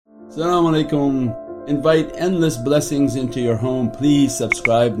Assalamu alaikum. Invite endless blessings into your home. Please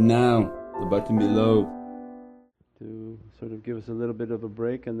subscribe now, the button below. To sort of give us a little bit of a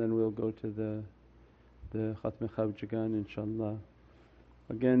break, and then we'll go to the Khatm Khawjagan inshaAllah.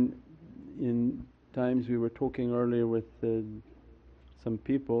 Again, in times we were talking earlier with some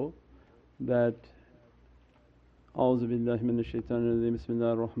people that A'udhu billahi minash shaitanir rajeem,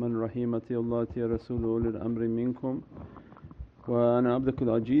 Bismillahir Rahmanir Raheem, Atiyullah atiya Rasulu ulil amri minkum wa ana abdukul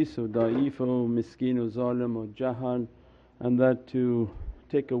ajizu da'ifu miskinu zalimu jahal, and that to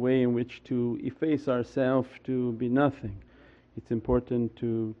take a way in which to efface ourselves to be nothing. It's important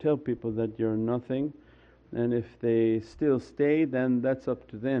to tell people that you're nothing, and if they still stay then that's up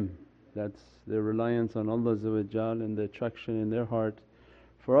to them. That's their reliance on Allah and the attraction in their heart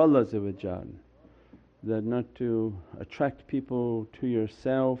for Allah, that not to attract people to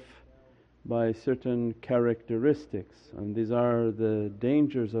yourself by certain characteristics. And these are the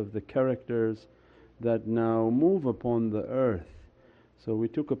dangers of the characters that now move upon the earth. So we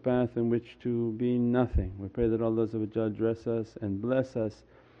took a path in which to be nothing. We pray that Allah dress us and bless us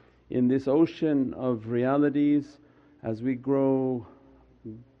in this ocean of realities as we grow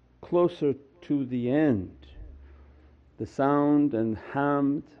closer to the end. The sound and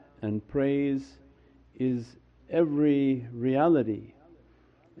hamd and praise is every reality,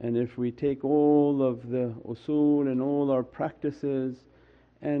 and if we take all of the usul and all our practices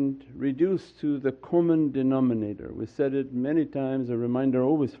and reduce to the common denominator, we said it many times, a reminder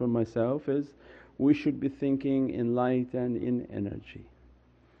always for myself is we should be thinking in light and in energy.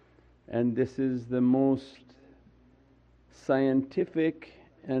 And this is the most scientific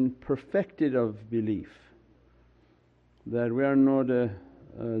and perfected of belief, that we are not a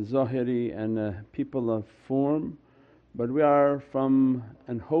Zahiri and a people of form, but we are from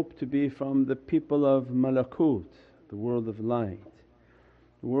and hope to be from the people of Malakut, the world of light.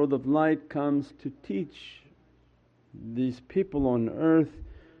 The world of light comes to teach these people on earth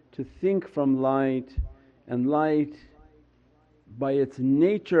to think from light, and light by its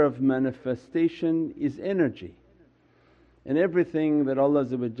nature of manifestation is energy. And everything that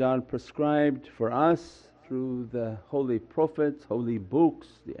Allah prescribed for us through the holy Prophets, holy books,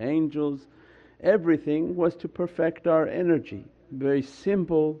 the angels, everything was to perfect our energy. Very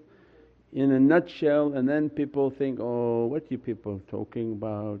simple in a nutshell, and then people think, oh, what you people talking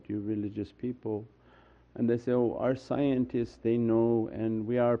about, you religious people? And they say, oh, our scientists they know and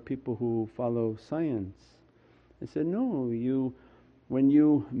we are people who follow science. I said, no, when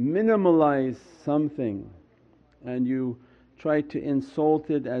you minimalize something and you try to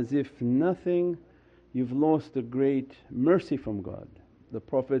insult it as if nothing, you've lost a great mercy from God. The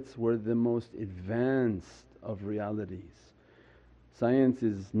Prophets were the most advanced of realities. Science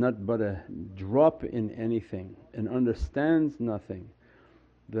is not but a drop in anything and understands nothing.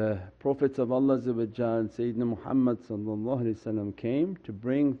 The Prophets of Allah Sayyidina Muhammad came to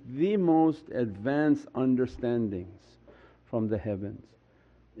bring the most advanced understandings from the heavens.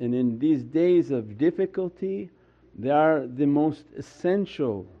 And in these days of difficulty they are the most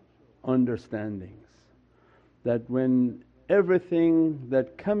essential understandings. That when everything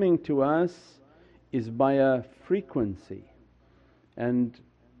that coming to us is by a frequency, and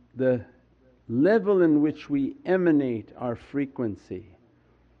the level in which we emanate our frequency,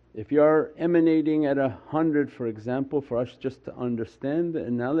 if you are emanating at 100 for example, for us just to understand the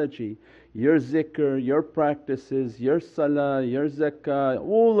analogy, your zikr, your practices, your salah, your zakah,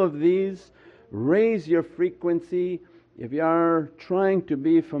 all of these raise your frequency. If you are trying to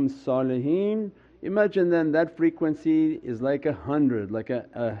be from salihin, imagine then that frequency is like 100, like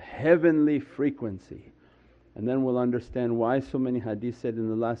a heavenly frequency. And then we'll understand why so many hadith said in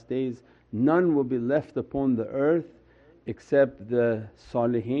the last days, none will be left upon the earth except the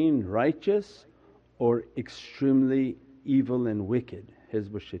salihin, righteous, or extremely evil and wicked,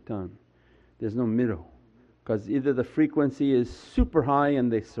 Hizb shaitan. There's no middle, because either the frequency is super high and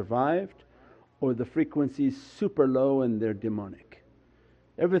they survived, or the frequency is super low and they're demonic.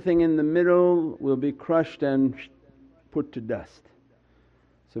 Everything in the middle will be crushed and put to dust.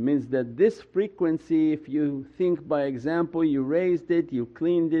 So it means that this frequency, if you think by example, you raised it, you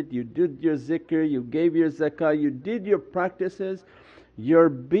cleaned it, you did your zikr, you gave your zakah, you did your practices, your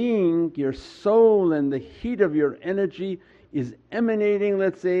being, your soul and the heat of your energy is emanating,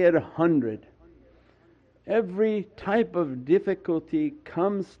 let's say at 100. Every type of difficulty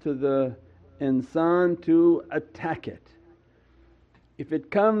comes to the insan to attack it. If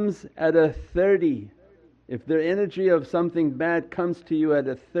it comes at a 30, if the energy of something bad comes to you at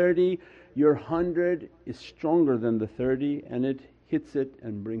a 30, your 100 is stronger than the 30 and it hits it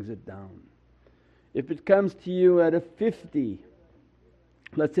and brings it down. If it comes to you at a 50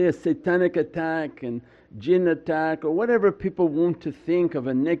 let's say a satanic attack and jinn attack, or whatever people want to think of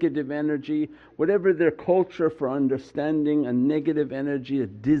a negative energy, whatever their culture for understanding a negative energy, a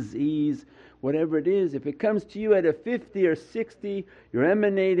disease, whatever it is, if it comes to you at a 50 or 60, you're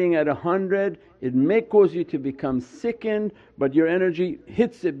emanating at 100, it may cause you to become sickened, but your energy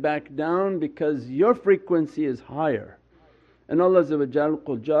hits it back down because your frequency is higher. And Allah قُلْ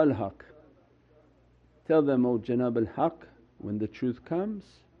جَاءَ الْحَقُّ, tell them, O Janab al-Haqq, when the truth comes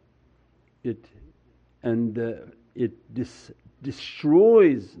it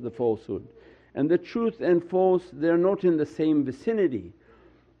destroys the falsehood. And the truth and false, they're not in the same vicinity.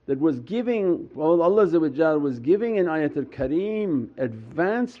 That was giving, well, Allah was giving in Ayatul Kareem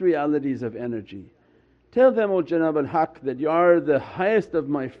advanced realities of energy. Tell them, O Janab al-Haqq, that you are the highest of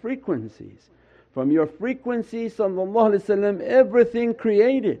my frequencies. From your frequency everything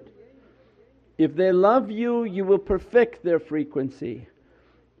created. If they love you, you will perfect their frequency.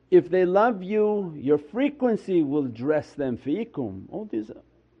 If they love you, your frequency will dress them. Feekum, all these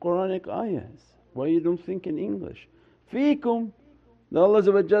Quranic ayahs. Why you don't think in English? Feekum,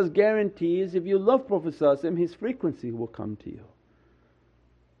 Allah just guarantees if you love Prophet his frequency will come to you.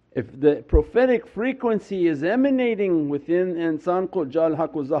 If the prophetic frequency is emanating within insan, qul ja'al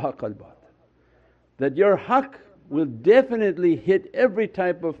haqq wa zahaqa al-batil, that your haqq will definitely hit every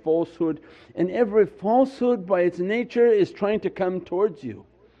type of falsehood, and every falsehood by its nature is trying to come towards you.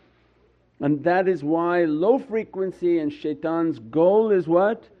 And that is why low frequency and shaitan's goal is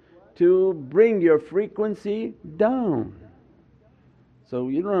what? To bring your frequency down. So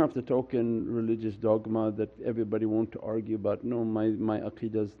you don't have to talk in religious dogma that everybody want to argue about, no, my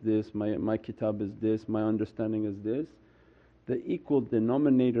aqeedah is this, my kitab is this, my understanding is this. The equal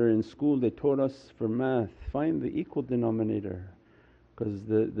denominator in school they taught us for math, find the equal denominator, because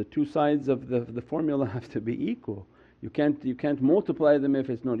the two sides of the formula have to be equal. You can't multiply them if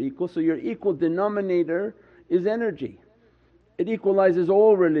it's not equal. So your equal denominator is energy. It equalizes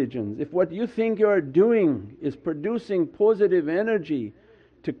all religions. If what you think you are doing is producing positive energy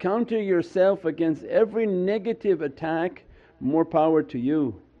to counter yourself against every negative attack, more power to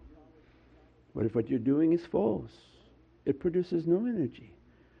you. But if what you're doing is false, it produces no energy.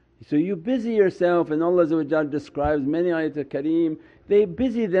 So you busy yourself, and Allah describes many ayatul kareem, they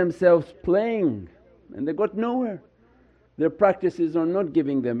busy themselves playing and they got nowhere. Their practices are not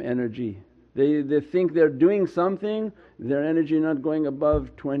giving them energy. They think they're doing something, their energy not going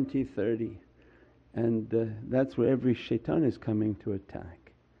above 20, 30, and that's where every shaitan is coming to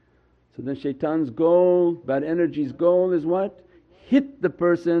attack. So then shaitan's goal, bad energy's goal is what? Hit the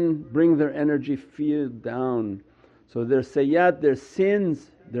person, bring their energy field down. So their sayyat, their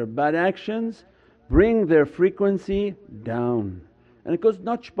sins, their bad actions bring their frequency down, and it goes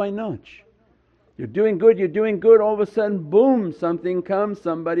notch by notch. You're doing good, all of a sudden boom, something comes,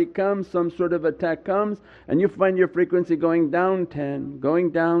 somebody comes, some sort of attack comes, and you find your frequency going down 10,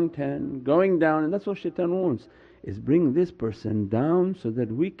 going down 10, going down. And that's what shaitan wants, is bring this person down so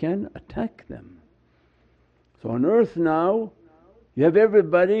that we can attack them. So on earth now you have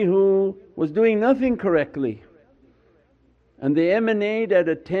everybody who was doing nothing correctly, and they emanate at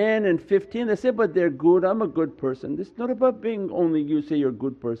a 10 and 15, they say, but they're good, I'm a good person. It's not about being only you say you're a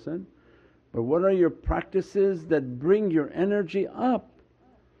good person, but what are your practices that bring your energy up?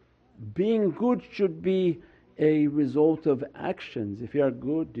 Being good should be a result of actions. If you are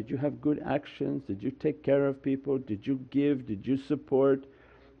good, did you have good actions? Did you take care of people? Did you give? Did you support?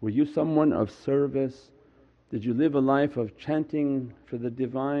 Were you someone of service? Did you live a life of chanting for the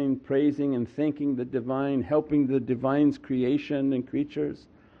Divine, praising and thanking the Divine, helping the Divine's creation and creatures?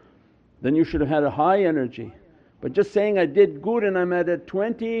 Then you should have had a high energy. But just saying, I did good and I'm at a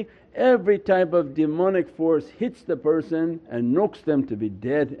 20, every type of demonic force hits the person and knocks them to be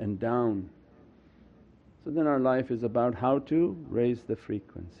dead and down. So then our life is about how to raise the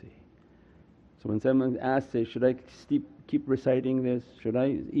frequency. So when someone asks, say, should I keep reciting this? Should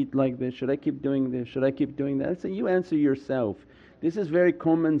I eat like this? Should I keep doing this? Should I keep doing that? I say, you answer yourself. This is very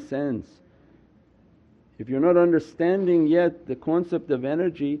common sense. If you're not understanding yet the concept of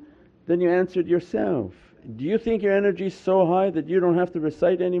energy, then you answered yourself. Do you think your energy is so high that you don't have to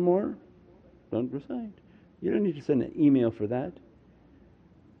recite anymore? Don't recite. You don't need to send an email for that.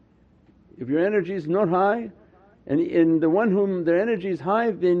 If your energy is not high, and in the one whom their energy is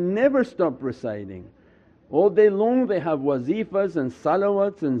high, they never stop reciting. All day long they have wazifas and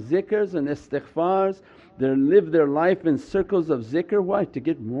salawats and zikrs and istighfars. They live their life in circles of zikr. Why? To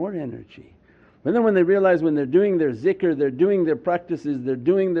get more energy. But then when they realize when they're doing their zikr, they're doing their practices, they're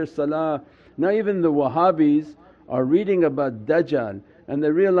doing their salah. Now even the Wahhabis are reading about Dajjal, and they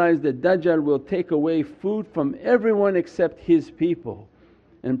realize that Dajjal will take away food from everyone except his people.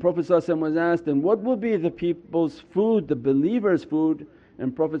 And Prophet was asked, and what will be the people's food, the believers' food?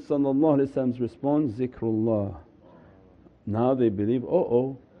 And Prophet responds, zikrullah. Now they believe,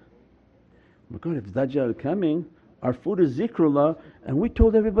 oh my God, if Dajjal coming, our food is zikrullah, and we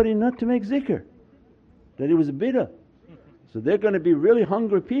told everybody not to make zikr, that it was a bid'ah. So they're going to be really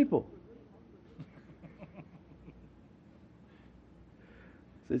hungry people.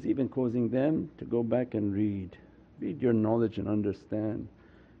 So it's even causing them to go back and read your knowledge and understand.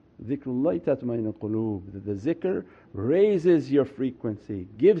 Dhikrullahi tatma'innul quloob, that the zikr raises your frequency,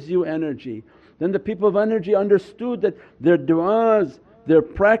 gives you energy. Then the people of energy understood that their du'as, their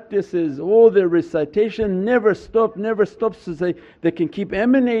practices, all their recitation never stops, so they can keep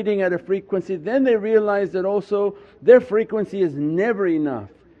emanating at a frequency. Then they realized that also their frequency is never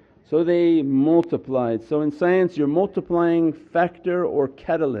enough, so they multiplied. So in science, you're multiplying factor or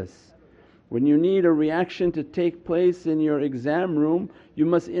catalyst. When you need a reaction to take place in your exam room, you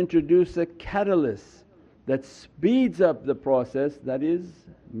must introduce a catalyst that speeds up the process, that is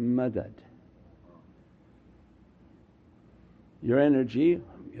madad. Your energy,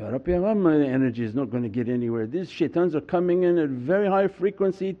 Ya Rabbi, my energy is not going to get anywhere. These shaitans are coming in at very high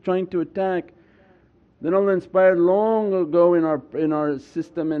frequency trying to attack. Then Allah inspired long ago in our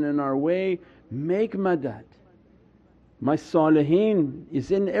system and in our way, make madad. My saliheen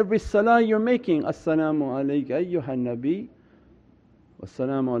is in every salah you're making. As-salamu alayka ayyuhan nabi,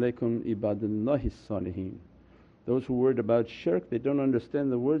 was-salamu alaykum ibadullahi salihin. Those who worried about shirk, they don't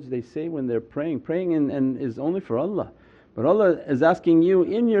understand the words they say when they're praying. Praying and is only for Allah. But Allah is asking you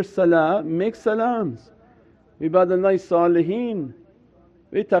in your salah, make salams. Ibadullahi salihin,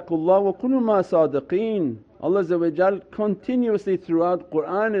 ittaqullah wa kunu ma sadiqeen. Allah continuously throughout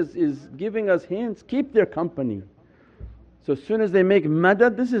Qur'an is giving us hints, keep their company. So as soon as they make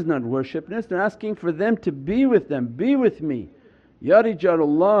madad, this is not worshipness, they're asking for them to be with them, be with me. Ya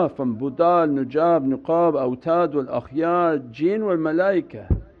Rijalullah, from Budal, Nujab, Nuqab, Awtad wal Akhyar, Jinn wal Malaika,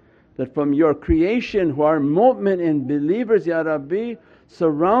 that from your creation who are mu'min and believers, Ya Rabbi,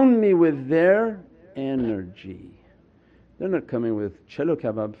 surround me with their energy. They're not coming with chelo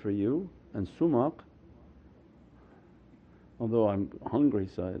kebab for you and sumak, although I'm hungry,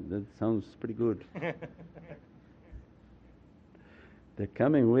 so that sounds pretty good. They're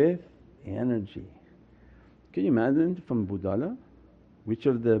coming with energy. Can you imagine from Budala? Which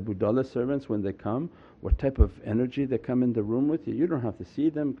of the Budala servants when they come, what type of energy they come in the room with you? You don't have to see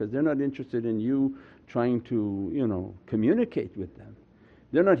them because they're not interested in you trying to communicate with them.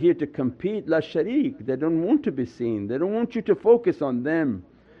 They're not here to compete, la sharik, they don't want to be seen, they don't want you to focus on them.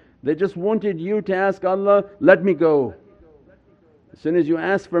 They just wanted you to ask Allah, let me go. As soon as you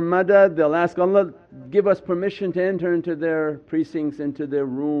ask for madad, they'll ask Allah, give us permission to enter into their precincts, into their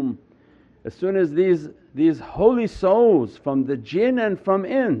room. As soon as these holy souls from the jinn and from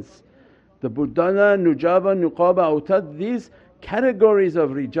ins, the Budala, Nujaba, Nuqaba, Awtad, these categories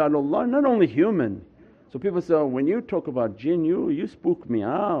of Rijalullah, not only human. So people say, oh, when you talk about jinn, you spook me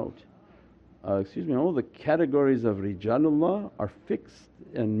out. All the categories of Rijalullah are fixed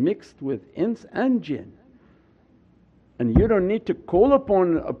and mixed with ins and jinn. And you don't need to call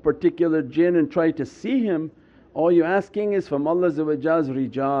upon a particular jinn and try to see him. All you're asking is from Allah's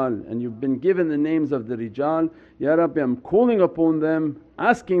Rijal, and you've been given the names of the Rijal. Ya Rabbi, I'm calling upon them,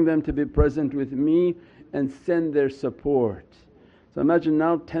 asking them to be present with me and send their support. So imagine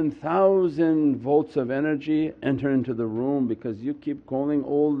now 10,000 volts of energy enter into the room because you keep calling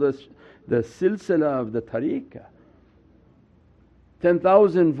all the silsila of the tariqah.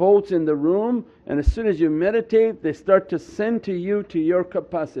 10,000 volts in the room, and as soon as you meditate they start to send to you to your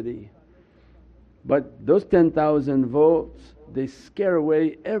capacity. But those 10,000 volts, they scare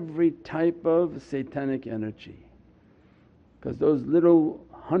away every type of satanic energy, because those little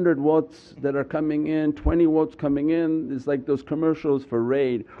 100 watts that are coming in, 20 watts coming in, it's like those commercials for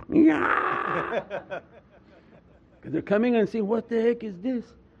Raid. Because they're coming and saying, what the heck is this?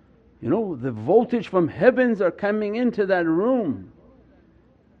 The voltage from heavens are coming into that room.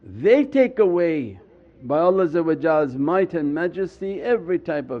 They take away by Allah's might and majesty every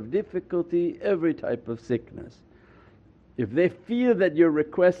type of difficulty, every type of sickness. If they feel that your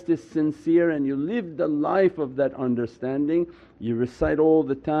request is sincere and you live the life of that understanding, you recite all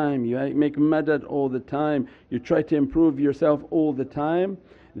the time, you make madad all the time, you try to improve yourself all the time,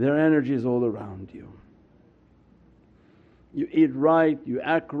 their energy is all around you. You eat right, you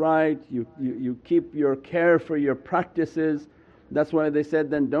act right, you keep your care for your practices. That's why they said,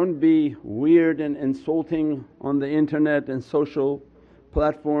 then don't be weird and insulting on the internet and social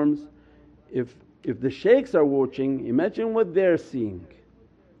platforms. If the shaykhs are watching, imagine what they're seeing.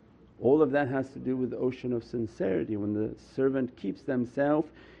 All of that has to do with the ocean of sincerity. When the servant keeps themselves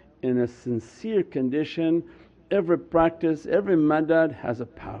in a sincere condition, every practice, every madad has a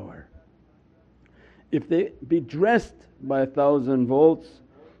power. If they be dressed by 1000 volts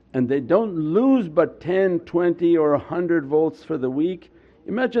and they don't lose but 10, 20 or 100 volts for the week,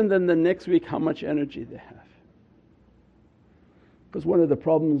 imagine then the next week how much energy they have. Because one of the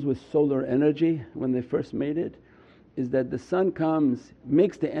problems with solar energy when they first made it is that the sun comes,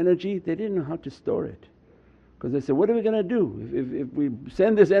 makes the energy, they didn't know how to store it. Because they said, what are we going to do? If we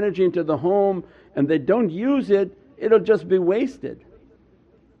send this energy into the home and they don't use it, it'll just be wasted.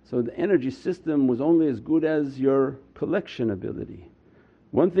 So the energy system was only as good as your collection ability.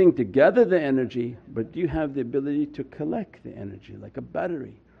 One thing to gather the energy, but you have the ability to collect the energy like a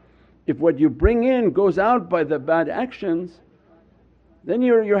battery. If what you bring in goes out by the bad actions, then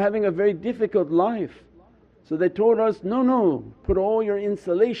you're having a very difficult life. So they told us, no, put all your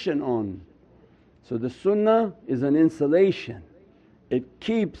insulation on. So the sunnah is an insulation. It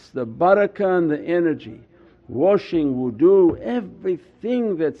keeps the barakah and the energy. Washing, wudu,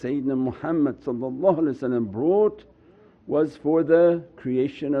 everything that Sayyidina Muhammad brought was for the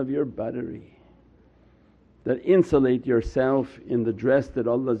creation of your battery. That insulate yourself in the dress that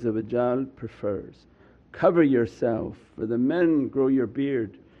Allah prefers. Cover yourself. For the men, grow your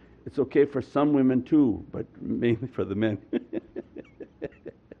beard. It's okay for some women too, but mainly for the men.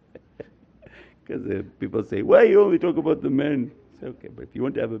 Because people say, why you only talk about the men? Say, okay, but if you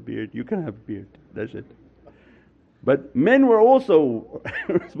want to have a beard, you can have a beard, that's it. But men were also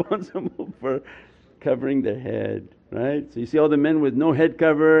responsible for covering their head, right? So you see all the men with no head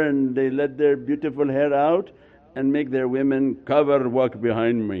cover and they let their beautiful hair out and make their women cover, walk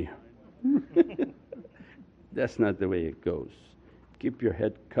behind me. That's not the way it goes. Keep your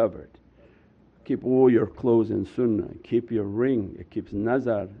head covered. Keep all your clothes in sunnah, keep your ring, it keeps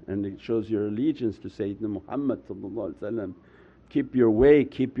nazar and it shows your allegiance to Sayyidina Muhammad. Keep your way,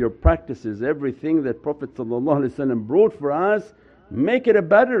 keep your practices, everything that Prophet brought for us, make it a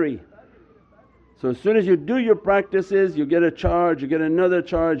battery. So as soon as you do your practices you get a charge, you get another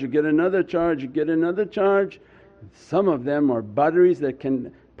charge, you get another charge, you get another charge. Some of them are batteries that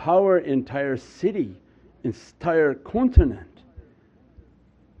can power entire city, entire continent,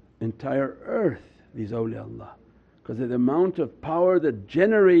 entire earth, these awliyaullah, because of the amount of power that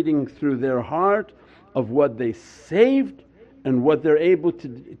generating through their heart of what they saved and what they're able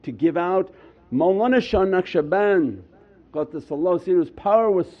to give out. Mawlana Shah Naqshband Qaddasallahu sirruh's power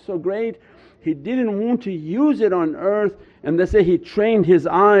was so great, he didn't want to use it on earth, and they say he trained his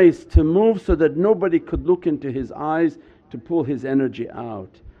eyes to move so that nobody could look into his eyes to pull his energy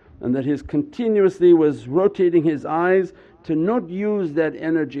out, and that he continuously was rotating his eyes to not use that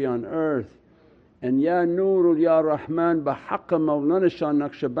energy on earth. And Ya Noorul Ya Rahman Bahaqqa Mawlana Shah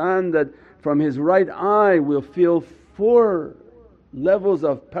Naqshband, that from his right eye will feel 4 levels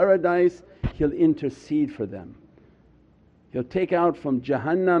of paradise, he'll intercede for them. He'll take out from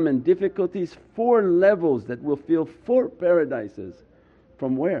Jahannam and difficulties 4 levels that will feel 4 paradises.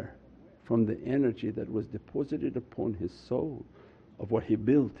 From where? From the energy that was deposited upon his soul of what he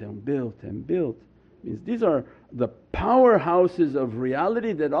built and built and built. Means these are the powerhouses of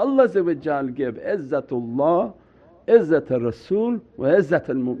reality that Allah give, Izzatullah, Izzat Rasul wa Izzat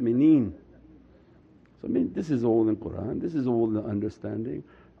al-Mu'mineen. So this is all in Qur'an, this is all the understanding.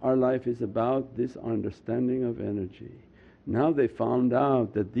 Our life is about this understanding of energy. Now they found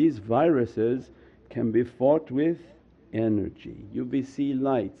out that these viruses can be fought with energy, UVC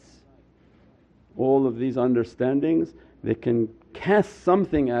lights. All of these understandings, they can cast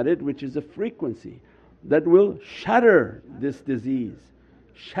something at it which is a frequency that will shatter this disease,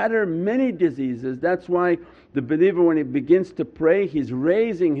 shatter many diseases. That's why the believer when he begins to pray he's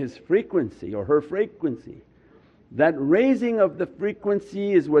raising his frequency or her frequency. That raising of the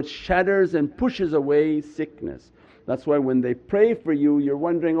frequency is what shatters and pushes away sickness. That's why when they pray for you you're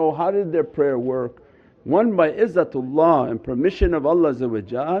wondering, oh how did their prayer work? One, by izzatullah and permission of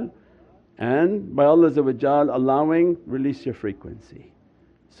Allah, and by Allah allowing, release your frequency.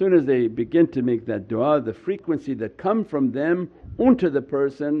 As soon as they begin to make that du'a, the frequency that come from them onto the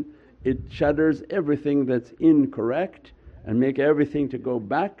person, it shatters everything that's incorrect and make everything to go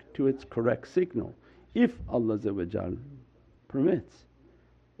back to its correct signal, if Allah permits.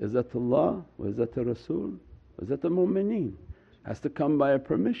 Izzatullah wa izzat Rasul wa izzat al-Mu'mineen has to come by a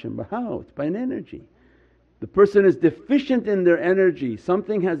permission, but how? It's by an energy. The person is deficient in their energy,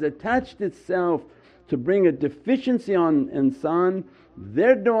 something has attached itself to bring a deficiency on insan,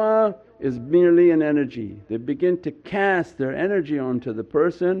 their du'a is merely an energy. They begin to cast their energy onto the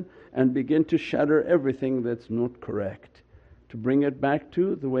person and begin to shatter everything that's not correct to bring it back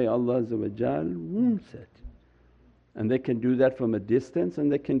to the way Allah wants it. And they can do that from a distance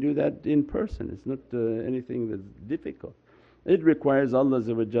and they can do that in person. It's not anything that's difficult. It requires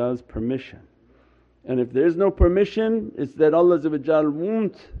Allah's permission. And if there is no permission, it's that Allah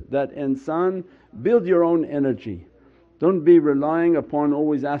wants that insan build your own energy. Don't be relying upon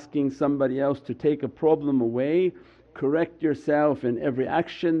always asking somebody else to take a problem away. Correct yourself in every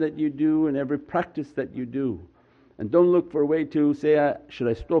action that you do and every practice that you do. And don't look for a way to say, should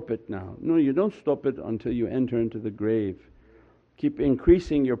I stop it now? No, you don't stop it until you enter into the grave. Keep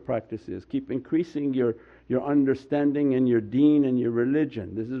increasing your practices, keep increasing your understanding and your deen and your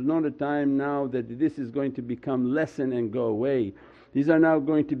religion. This is not a time now that this is going to become lesson and go away. These are now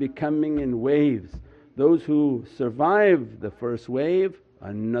going to be coming in waves. Those who survive the first wave,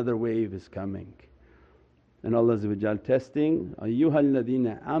 another wave is coming. And Allah testing,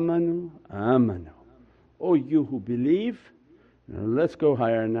 ayyuhalladhina amanu amanu. O you who believe, let's go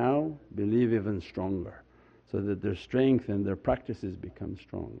higher now, believe even stronger, so that their strength and their practices become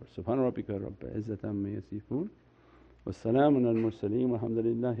stronger. Subhana rabbika rabbil izzati amma yasifoon wa salaamun al mursaleen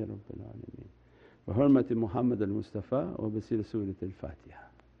walhamdulillahi rabbil alameen. Wa hurmati Muhammad al Mustafa wa basir Surat al Fatiha.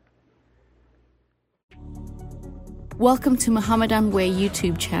 Welcome to Muhammadan Way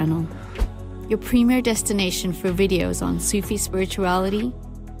YouTube channel, your premier destination for videos on Sufi spirituality,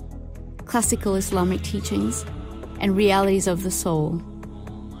 classical Islamic teachings and realities of the soul.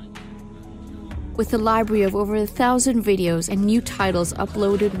 With a library of over 1,000 videos and new titles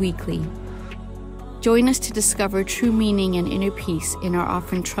uploaded weekly. Join us to discover true meaning and inner peace in our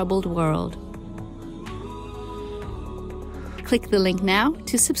often troubled world. Click the link now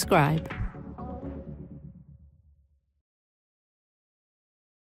to subscribe.